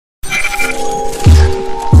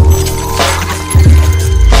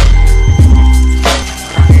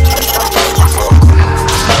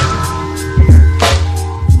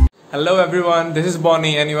everyone, this is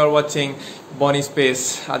Bonnie and you are watching Bonnie Space.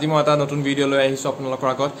 আজি মই এটা নতুন ভিডিও লৈ আহিছো আপোনালোকৰ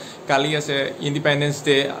আগত। কালি আছে ইন্ডিপেন্ডেন্স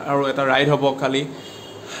ডে আৰু এটা ৰাইড হ'ব কালি।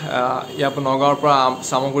 ইয়াৰ নগাঁৱৰ পৰা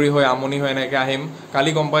সামগ্ৰী হৈ আমনি হৈ এনেকৈ আহিম।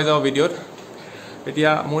 কালি গম পাই যাও ভিডিওত।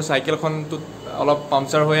 এতিয়া মোৰ সাইকেলখন অলপ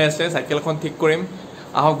পামচাৰ হৈ আছে, সাইকেলখন ঠিক কৰিম।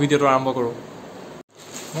 আহক ভিডিওটো আৰম্ভ কৰোঁ।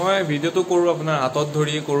 মই ভিডিওটো কৰোঁ আপোনাৰ হাতত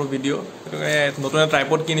ধৰি কৰোঁ ভিডিও। নতুন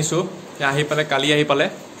ট্ৰাইপড কিনিছোঁ, কালি আহি পালে।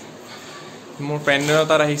 মোৰ ফ্ৰেণ্ডৰ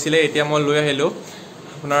তাত আহিছিলে, এতিয়া মই লৈ আহিলোঁ।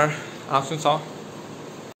 আপোনাৰ আহকচোন চাওঁ।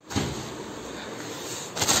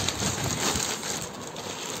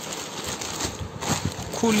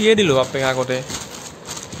 খুলিয়ে দিলোঁ বাপেক আগতে,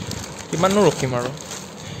 কিমাননো ৰখিম আৰু।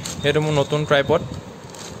 এইটো মোৰ নতুন ট্ৰাইপড।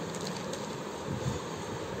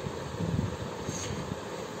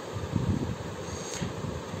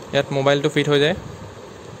 ইয়াত মোবাইলটো ফিট হৈ যায়।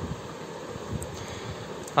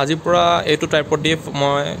 আজিৰ পৰা এইটো ট্ৰাইপড দিয়ে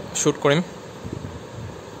মই শ্বুট কৰিম।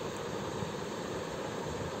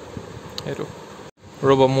 এইটো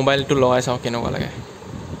ৰ'ব, মোবাইলটো লগাই চাওঁ কেনেকুৱা লাগে।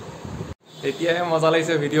 এতিয়াহে মজা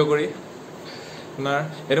লাগিছে ভিডিঅ' কৰি। আপোনাৰ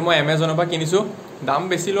এইটো মই এমেজনৰ পৰা কিনিছোঁ। দাম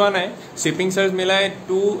বেছি লোৱা নাই, শ্বিপিং চাৰ্জ মিলাই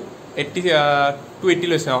 280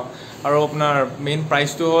 লৈছে। আৰু আপোনাৰ মেইন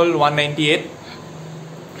প্ৰাইচটো হ'ল 198।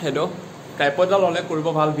 সেইটো ট্ৰাইপডডাল ল'লে কৰিব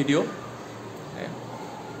ভাল ভিডিঅ'।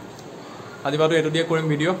 আজি বাৰু এইটো দিয়ে কৰিম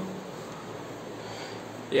ভিডিঅ'।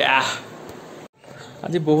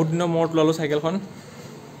 আজি বহুত দিনৰ মূৰত ল'লোঁ চাইকেলখন।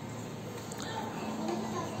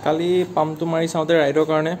 কালি পাম্পটো মাৰি চাওঁতে ৰাইডৰ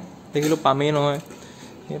কাৰণে দেখিলোঁ পামেই নহয়,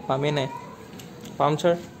 পামেই নাই,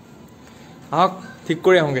 পামচাৰ। আহক ঠিক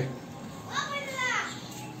কৰি আহোঁগৈ।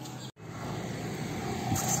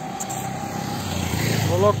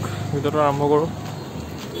 বলক ভিডিঅ'টো আৰম্ভ কৰোঁ।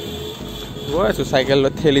 গৈ আছোঁ চাইকেল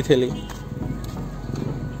লৈ ঠেলি ঠেলি।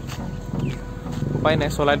 উপায় নাই,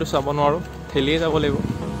 চলাইতো চাব নোৱাৰোঁ, ঠেলিয়ে যাব লাগিব।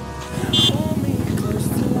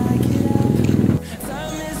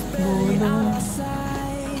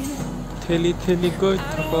 ঠেলি ঠেলি গৈ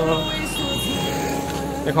থাক।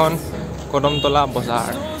 এখন কদমতলা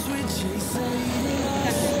বজাৰ,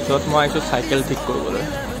 য'ত মই আহিছোঁ চাইকেল ঠিক কৰিবলৈ।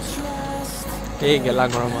 এই গেলা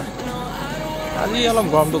গৰমত আজি অলপ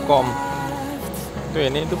গৰমটো কম, তো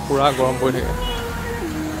এনেইতো পূৰা গৰম পৰি থাকে।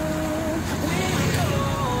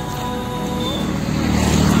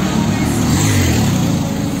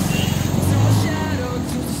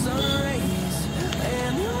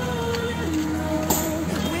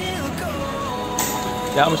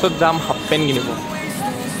 ইয়াৰ পিছত যাম হাফ পেণ্ট কিনিব।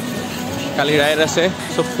 কালি ৰাইড আছে,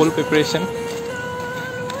 চব ফুল প্ৰিপেৰেশ্যন।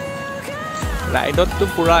 ৰাইডততো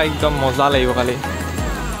পূৰা একদম মজা লাগিব কালি,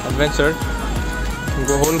 এডভেঞ্চাৰ।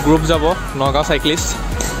 হ'ল গ্ৰুপ যাব, নগাঁও চাইক্লিষ্ট।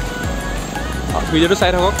 ভিডিঅ'টো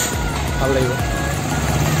চাই থাকক, ভাল লাগিব।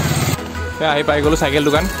 আহি পাই গ'লোঁ চাইকেল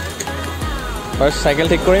দোকান। ফাৰ্ষ্ট চাইকেল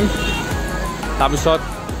ঠিক কৰিম, তাৰপিছত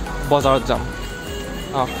বজাৰত যাম।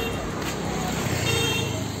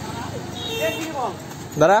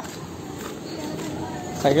 দাদা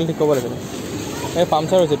চাইকেল ঠিক কৰিব লাগিব। এই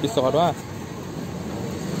পামচাৰ হৈছে 20 টকাটো।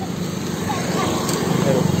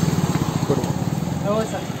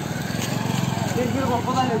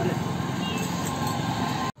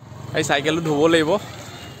 এই চাইকেলটো ধুব লাগিব,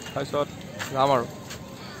 তাৰপিছত যাম আৰু।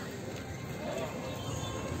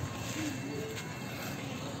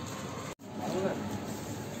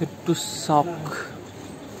 সেইটো চাওক,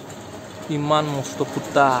 ইমান মস্ত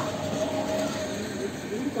ফুটা।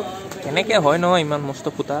 কেনেকৈ হয় নহয় ইমান মস্ত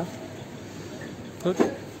ফুটা।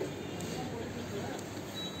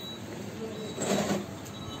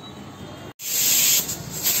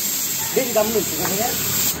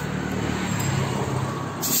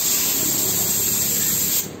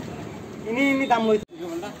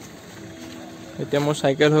 এতিয়া মোৰ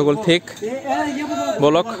চাইকেল হৈ গ'ল ঠিক।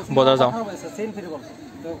 বলক বজাৰ যাওঁ।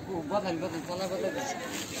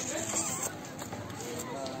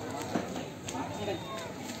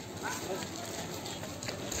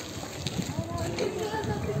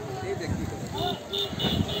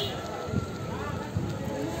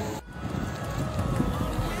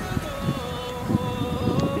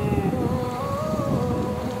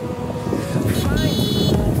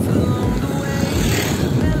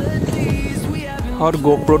 और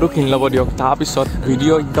GoPro किन लब दियक, तारपिছত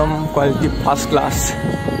ভিডিও একদম কোৱালিটি ফাৰ্ষ্ট ক্লাছ।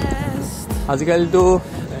 আজিকালিতো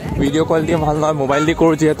ভিডিও কোৱালিটি ভাল নহয়, মোবাইল দি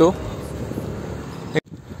কৰোঁ যিহেতু।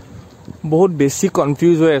 বহুত বেছি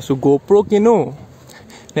কনফিউজ হৈ আছোঁ, GoPro কিনো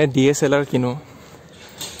নে DSLR কিনো।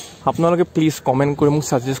 আপোনালোকে প্লিজ কমেণ্ট কৰি মোক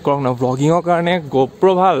ছাজেষ্ট কৰক না, ব্লগিঙৰ কাৰণে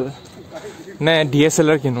GoPro ভাল নে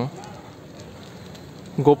DSLR কিনো।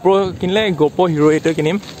 GoPro কিনিলে GoPro Hero 8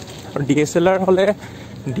 কিনিম, আৰু DSLR হ'লে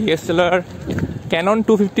DSLR Canon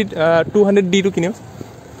 200D কিনিম।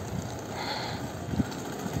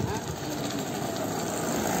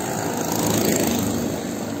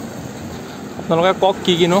 আপোনালোকে কওক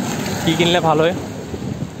কি কিনো, কি কিনিলে ভাল হয়।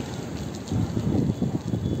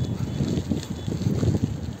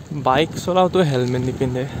 বাইক চলাওতো হেলমেট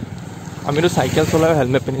নিপিন্ধে, আমিতো চাইকেল চলাও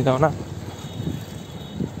হেলমেট পিন্ধি যাওঁ না।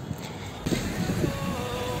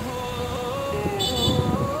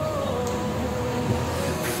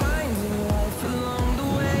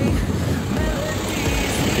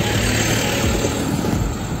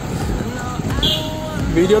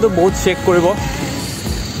 ভিডিঅ'টো বহুত চেক কৰিব,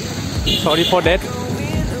 চৰি ফৰ ডেট।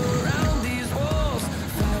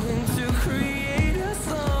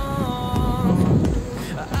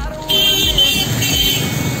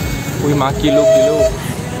 উই মা কি লোক দিলো।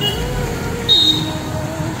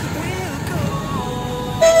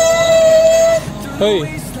 হেই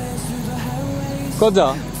ক'ত যা?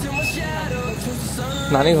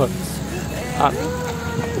 নানী ঘৰ।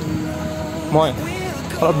 মই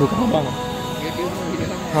অলপ দোকান পাম।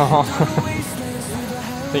 অঁ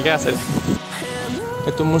ঠিকে আছে।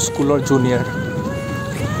 এইটো মোৰ স্কুলৰ জুনিয়ৰ।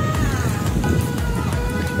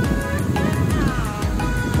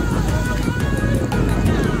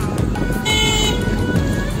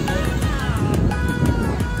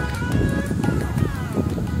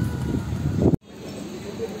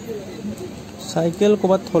 চাইকেল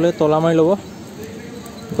ক'ৰবাত থ'লে তলা মাৰি ল'ব,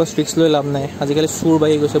 বিকজ ৰিক্স লৈ লাভ নাই। আজিকালি চুৰ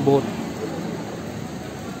বাঢ়ি গৈছে বহুত।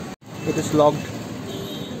 It is locked.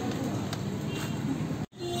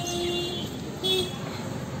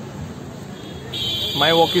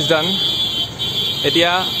 My work is done.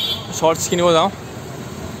 এতিয়া শ্বৰ্টছ কিনিব যাওঁ,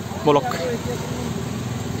 বলক।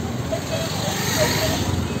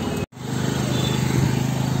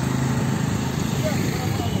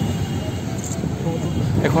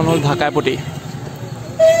 এখন হ'ল ঢাকাইপতি।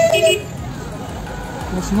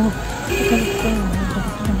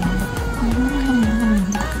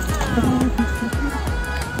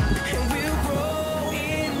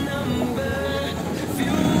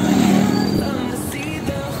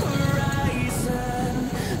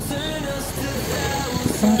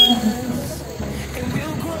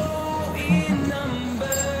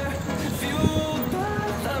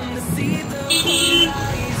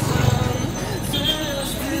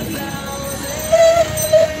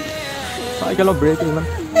 চাইকেলৰ ব্ৰেক ইমান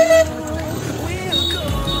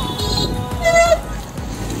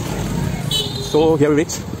চ' হিয়াৰ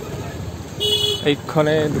ৰিচ।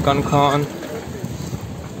 এইখনে দোকানখন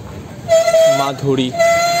মাধুৰী।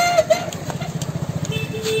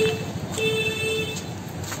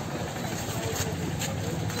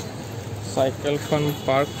 চাইকেলখন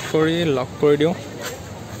পাৰ্ক কৰি লক কৰি দিওঁ।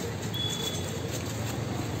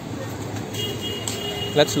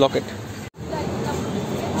 Let's lock it.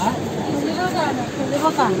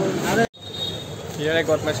 Here I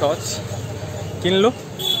got my shorts. কিনিলোঁ।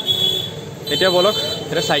 এতিয়া বলক,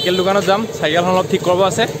 এতিয়া চাইকেল দোকানত যাম। চাইকেলখন অলপ ঠিক কৰিব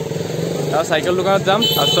আছে, তাৰ চাইকেল দোকানত যাম।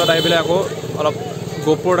 তাৰপিছত আহি পেলাই আকৌ অলপ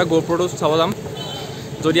গোপ্ৰ'টো চাব যাম,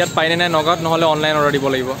 যদি ইয়াত পাইনে নাই নগাঁৱত, নহ'লে অনলাইন অৰ্ডাৰ দিব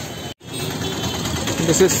লাগিব।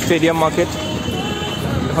 দিছ ইজ ষ্টেডিয়াম মাৰ্কেট,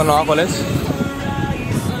 এখন Nagaon college.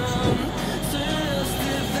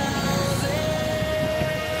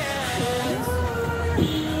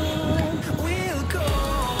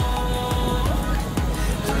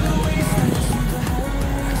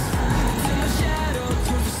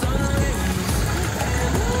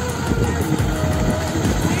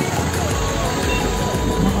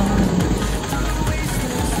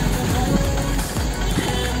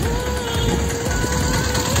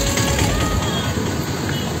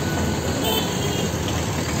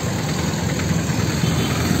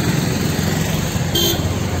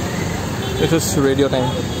 This is radio time.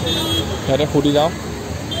 ইয়াতে সুধি যাওঁ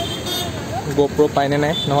গোপ্ৰ' পাইনে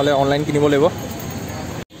নাই, নহ'লে অনলাইন কিনিব লাগিব।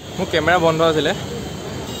 মোৰ কেমেৰা বন্ধ আছিলে,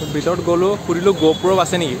 ভিতৰত গ'লোঁ, সুধিলোঁ গোপ্ৰ'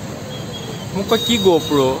 আছে নেকি। মোক কয় কি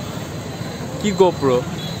গোপ্ৰ', কি গোপ্ৰ'?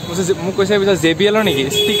 মোক কৈছে পিছত JBLৰ নেকি,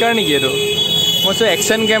 স্পীকাৰ নেকি এইটো? মই কৈছোঁ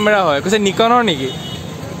একশ্যন কেমেৰা হয়। কৈছে নিকনৰ নেকি।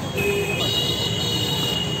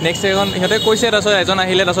 নেক্সট এখন সিহঁতে কৈছে, তাৰপিছত এজন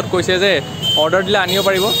আহিলে, তাৰপিছত কৈছে যে অৰ্ডাৰ দিলে আনিব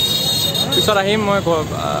পাৰিব। পিছত আহিম, মই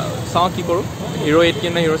চাওঁ কি কৰোঁ, হিৰ' 8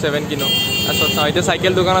 কিনো হিৰ' 7 কিনো। তাৰপিছত চাওঁ, এতিয়া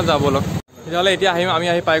চাইকেল দোকানত যাব লগ। তেতিয়াহ'লে এতিয়া আমি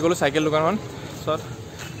আহি পাই গ'লোঁ চাইকেল দোকানখন। তাৰপিছত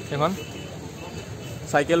সেইখন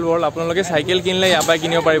চাইকেল ৱৰ্ল্ড। আপোনালোকে চাইকেল কিনিলে ইয়াৰ পৰাই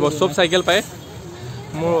কিনিব পাৰিব, চব চাইকেল পায়।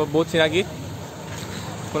 মোৰ বহুত চিনাকি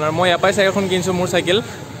আপোনাৰ, মই ইয়াৰ পৰাই চাইকেলখন কিনিছোঁ, মোৰ চাইকেল,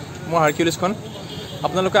 মোৰ হাৰকিউলিছখন।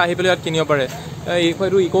 আপোনালোকে আহি পেলাই ইয়াত কিনিব পাৰে।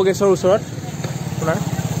 এইটো ইক' গেছৰ ওচৰত আপোনাৰ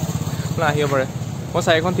আহিব পাৰে। মই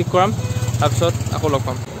চাইকেলখন ঠিক কৰাম, তাৰপিছত আকৌ লগ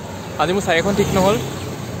পাম। আজি মোৰ চাইকেলখন ঠিক নহ'ল,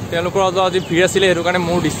 তেওঁলোকৰ আজি ভিৰ আছিলে, সেইটো কাৰণে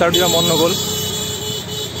মোৰ ডিষ্টাৰ্ব দিব মন নগ'ল।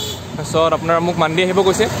 তাৰপিছত আপোনাৰ মোক মানডে আহিব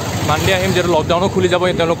কৈছে। মানডে আহিম, যিহেতু লকডাউনো খুলি যাব,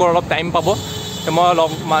 তেওঁলোকৰ অলপ টাইম পাব। মই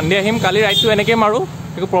মানডে আহিম। কালি ৰাইডটো এনেকৈ মাৰোঁ,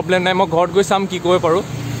 একো প্ৰব্লেম নাই মই ঘৰত গৈ চাম কি কৰিব পাৰোঁ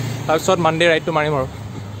তাৰপিছত মানডে ৰাইডটো মাৰিম আৰু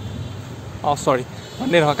সৰি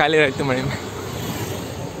মানডে নহয় কাইলৈ ৰাইডটো মাৰিম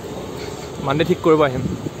মানডে ঠিক কৰিব আহিম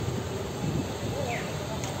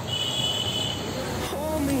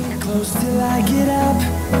Close till I get up.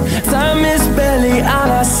 Time is barely on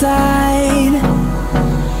our side.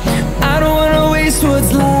 I don't wanna waste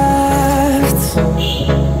what's left.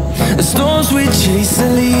 The storms we chase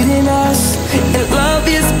are leading us, and love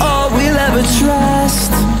is all we'll ever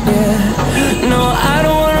trust. Yeah, no, I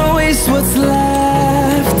don't wanna waste what's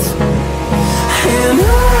left. And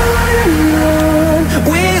on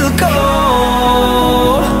we'll go,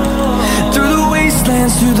 through the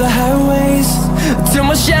wastelands, through the highways, till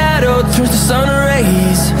my shadow turns to sun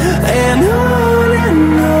rays. And on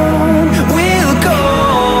we'll go,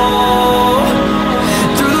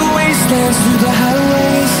 through the wastelands, through the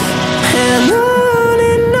highways. And on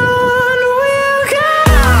we'll go.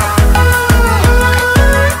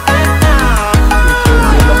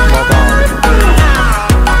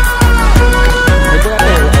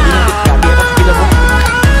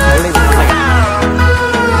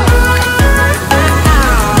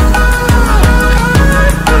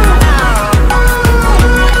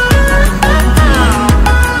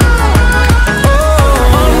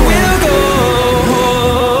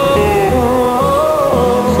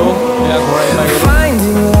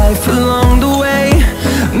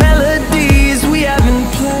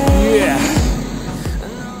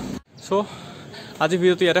 আজি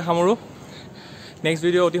ভিডিঅ'টো ইয়াতে সামৰোঁ next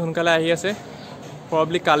video' অতি সোনকালে আহি আছে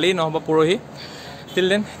প্ৰবাবলি কালি নহ'বা পৰহি till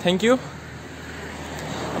then thank U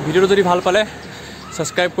ভিডিঅ'টো যদি ভাল পালে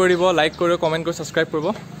ছাবস্ক্ৰাইব কৰি দিব লাইক কৰিব কমেণ্ট কৰি ছাবস্ক্ৰাইব কৰিব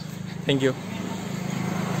থেংক ইউ